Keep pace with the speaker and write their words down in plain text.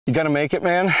You gonna make it,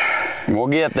 man? We'll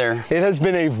get there. It has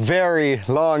been a very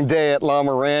long day at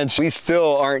Llama Ranch. We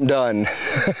still aren't done.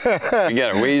 We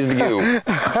got a ways to go.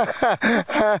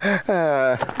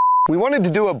 We wanted to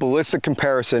do a ballistic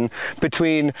comparison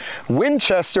between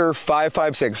Winchester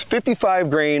 5.56, 55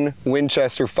 grain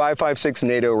Winchester 5.56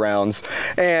 NATO rounds,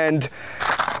 and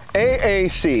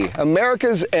AAC,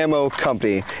 America's Ammo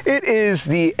Company. It is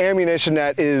the ammunition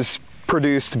that is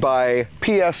produced by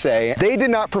PSA. They did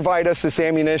not provide us this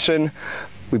ammunition.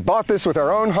 We bought this with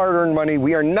our own hard-earned money.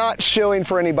 We are not shilling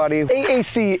for anybody.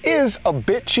 AAC is a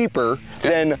bit cheaper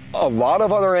than a lot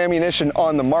of other ammunition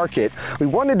on the market. We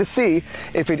wanted to see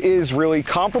if it is really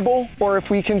comparable or if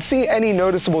we can see any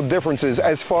noticeable differences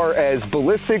as far as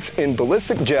ballistics in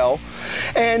ballistic gel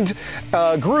and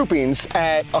groupings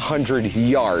at 100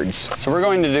 yards. So we're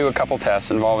going to do a couple tests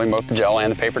involving both the gel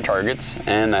and the paper targets,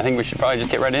 and I think we should probably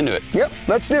just get right into it. Yep,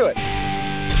 let's do it.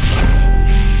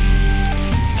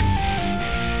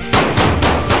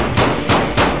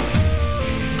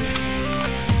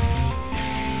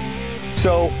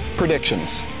 So,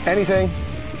 predictions. Anything?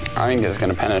 I think it's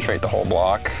going to penetrate the whole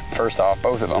block. First off,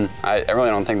 both of them. I really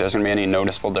don't think there's going to be any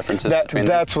noticeable differences between them.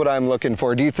 That's what I'm looking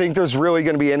for. Do you think there's really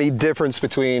going to be any difference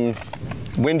between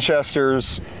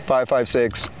Winchesters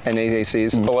 5.56 and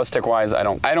AACs? Ballistic-wise, I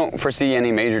don't foresee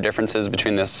any major differences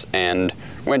between this and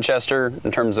Winchester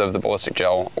in terms of the ballistic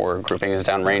gel or groupings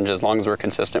downrange, as long as we're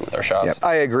consistent with our shots. Yep,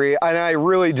 I agree, and I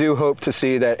really do hope to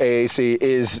see that AAC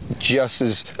is just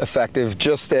as effective,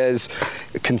 just as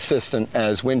consistent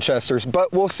as Winchesters,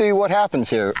 but we'll see what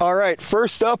happens here. All right,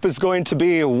 first up is going to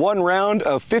be one round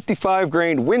of 55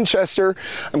 grain Winchester.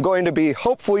 I'm going to be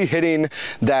hopefully hitting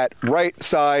that right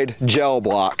side gel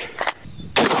block.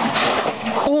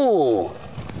 Ooh,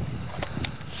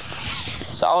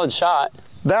 solid shot.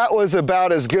 That was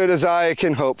about as good as I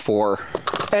can hope for.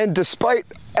 And despite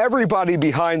everybody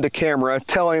behind the camera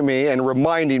telling me and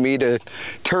reminding me to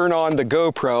turn on the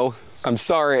GoPro, I'm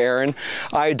sorry, Aaron,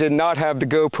 I did not have the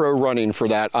GoPro running for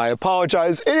that. I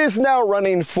apologize. It is now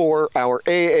running for our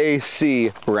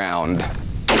AAC round.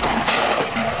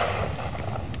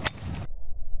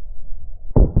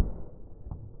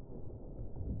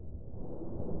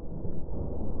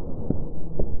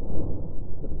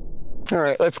 All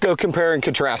right, let's go compare and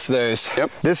contrast those.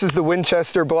 Yep. This is the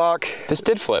Winchester block. This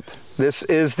did flip. This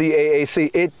is the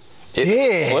AAC. It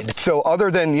did. Flipped. So other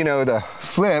than, you know, the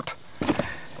flip,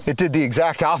 it did the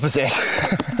exact opposite.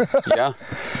 Yeah.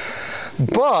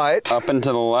 But up and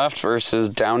to the left versus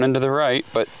down and to the right,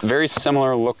 but very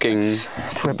similar looking. Let's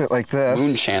flip it like this.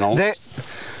 Wound channels.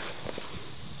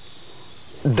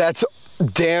 That's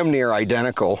damn near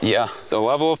identical. Yeah, the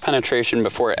level of penetration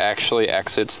before it actually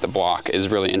exits the block is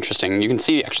really interesting. You can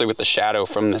see actually with the shadow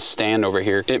from this stand over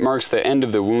here, it marks the end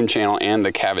of the wound channel and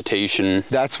the cavitation.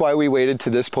 That's why we waited to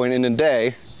this point in the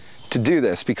day to do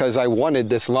this, because I wanted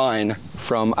this line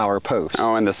from our post.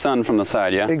 Oh, and the sun from the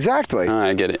side, yeah? Exactly.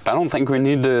 I get it. I don't think we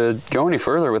need to go any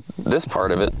further with this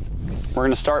part of it. We're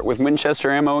going to start with Winchester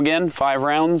ammo again, 5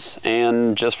 rounds,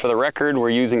 and just for the record,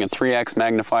 we're using a 3x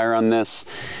magnifier on this.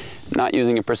 Not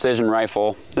using a precision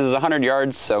rifle. This is 100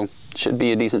 yards, so should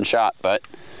be a decent shot, but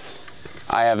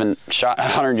I haven't shot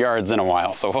 100 yards in a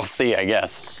while, so we'll see, I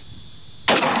guess.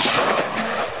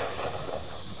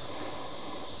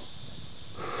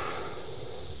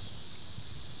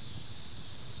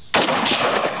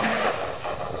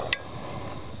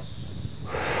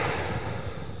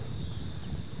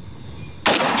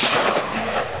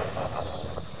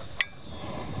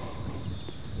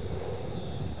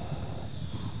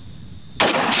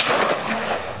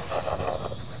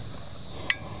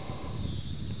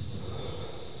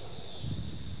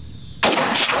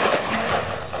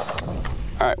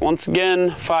 All right, once again,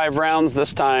 5 rounds,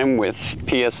 this time with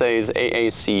PSA's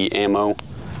AAC ammo.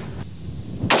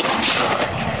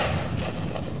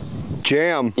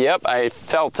 Jam. Yep, I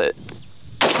felt it.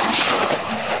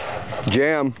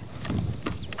 Jam.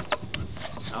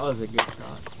 That was a good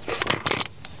shot.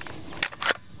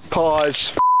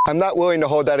 Pause. I'm not willing to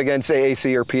hold that against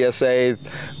AAC or PSA.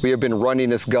 We have been running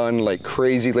this gun like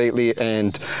crazy lately,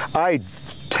 and I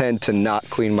tend to not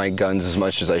clean my guns as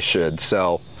much as I should,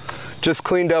 so just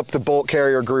cleaned up the bolt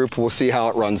carrier group. We'll see how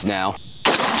it runs now.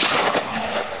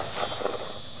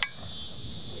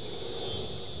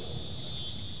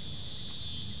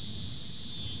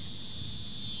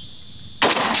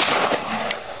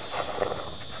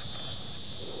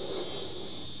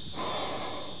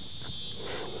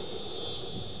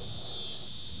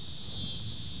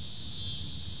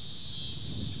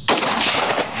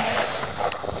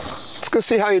 Let's go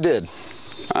see how you did.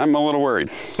 I'm a little worried.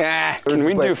 Can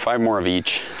we do 5 more of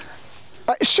each?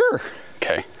 Sure.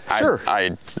 Okay. Sure. I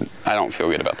don't feel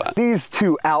good about that. These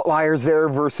two outliers there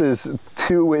versus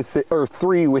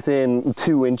 3 within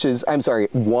 2 inches, I'm sorry,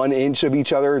 1 inch of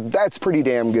each other, that's pretty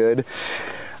damn good.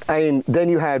 And then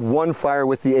you had one flyer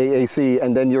with the AAC,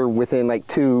 and then you're within like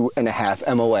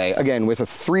 2.5 MOA. Again, with a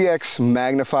 3X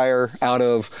magnifier out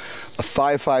of a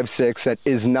 5.56 that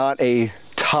is not a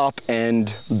top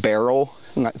end barrel.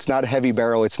 It's not a heavy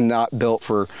barrel. It's not built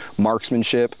for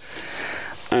marksmanship.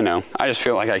 I know. I just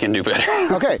feel like I can do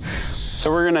better. Okay.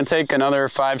 So we're gonna take another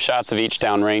 5 shots of each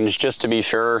downrange just to be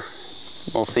sure.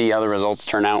 We'll see how the results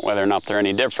turn out, whether or not they're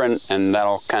any different, and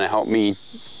that'll kind of help me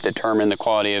determine the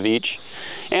quality of each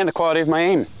and the quality of my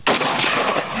aim.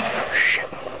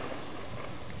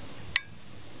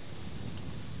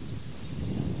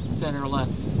 Center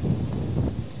left.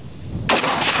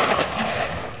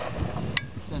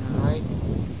 Center right.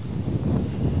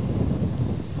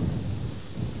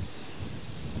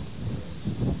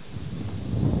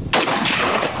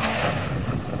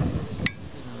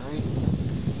 Center right.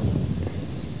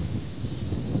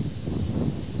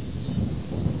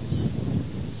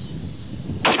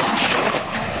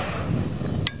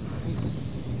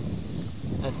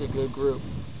 That's a good group.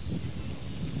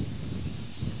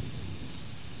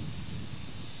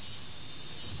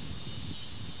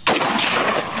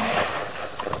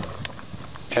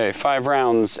 Okay, 5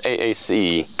 rounds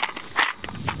AAC.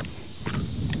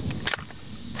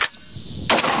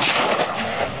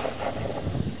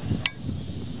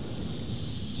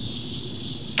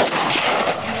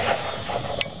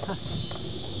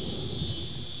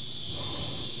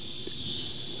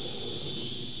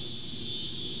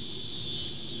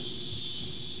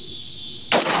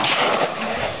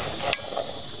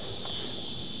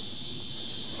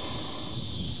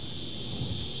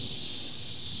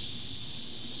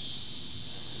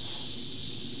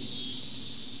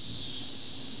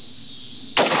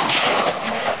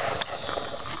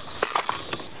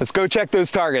 Let's go check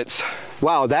those targets.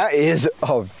 Wow, that is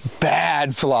a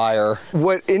bad flyer.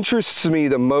 What interests me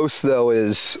the most though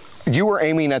is you were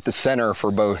aiming at the center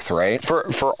for both, right?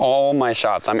 For all my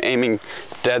shots, I'm aiming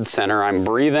dead center. I'm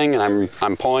breathing and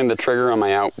I'm pulling the trigger on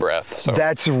my out breath. So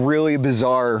that's really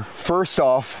bizarre. First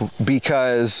off,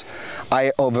 because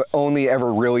I have only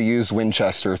ever really used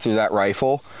Winchester through that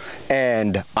rifle,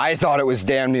 and I thought it was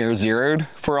damn near zeroed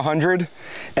for 100,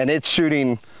 and it's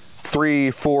shooting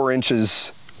 3-4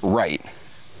 inches right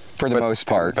for the most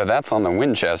part. But that's on the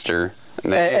Winchester.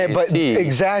 But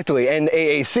exactly, and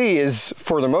AAC is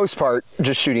for the most part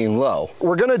just shooting low.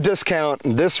 We're gonna discount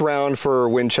this round for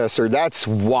Winchester. That's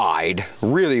wide,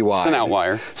 really wide. It's an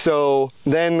outlier. So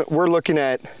then we're looking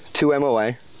at 2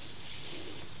 MOA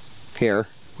here,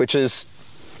 which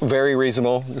is very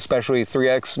reasonable, especially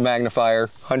 3X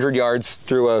magnifier, 100 yards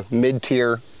through a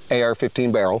mid-tier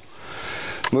AR-15 barrel.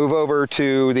 Move over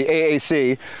to the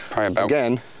AAC. Probably about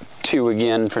again 2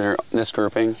 again for this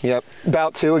grouping. Yep,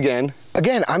 about 2 again.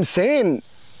 Again, I'm saying,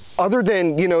 other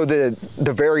than, you know, the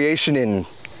variation in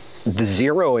the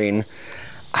zeroing,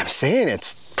 I'm saying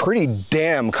it's pretty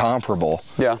damn comparable.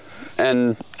 Yeah,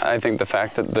 and I think the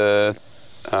fact that the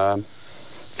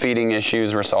feeding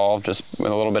issues were solved just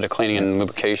with a little bit of cleaning and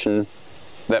lubrication,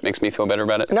 that makes me feel better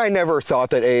about it. And I never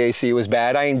thought that AAC was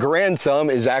bad. I mean, Grand Thumb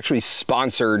is actually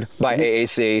sponsored by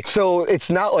AAC, so it's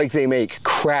not like they make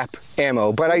crap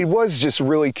ammo, but I was just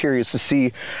really curious to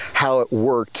see how it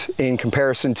worked in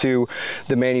comparison to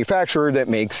the manufacturer that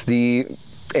makes the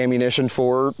ammunition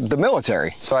for the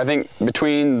military. So I think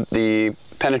between the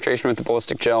penetration with the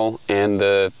ballistic gel and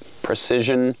the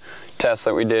precision test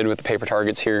that we did with the paper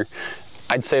targets here,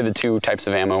 I'd say the 2 types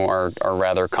of ammo are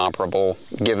rather comparable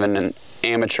given an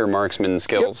amateur marksman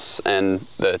skills and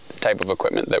the type of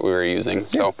equipment that we were using.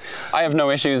 So I have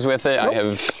no issues with it. I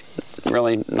have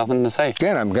really nothing to say.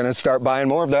 Again, I'm gonna start buying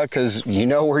more of that because you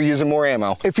know we're using more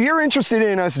ammo. If you're interested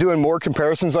in us doing more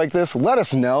comparisons like this, let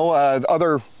us know.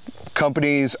 Other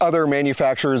companies, other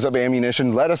manufacturers of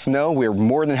ammunition, let us know. We're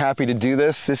more than happy to do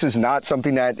this. This is not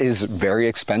something that is very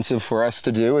expensive for us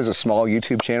to do as a small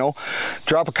YouTube channel.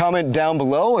 Drop a comment down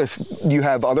below if you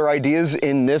have other ideas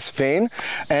in this vein.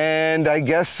 And I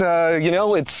guess, you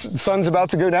know, sun's about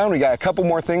to go down. We got a couple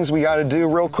more things we got to do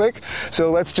real quick. So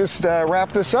let's just wrap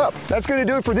this up. That's going to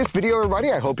do it for this video,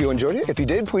 everybody. I hope you enjoyed it. If you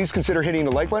did, please consider hitting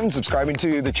the like button, subscribing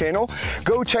to the channel.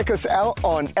 Go check us out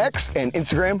on X and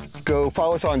Instagram. Go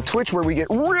follow us on Twitch, where we get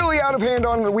really out of hand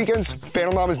on the weekends.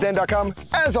 PhantomMamasDen.com.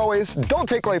 As always, don't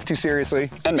take life too seriously.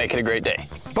 And make it a great day.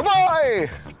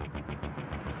 Bye-bye!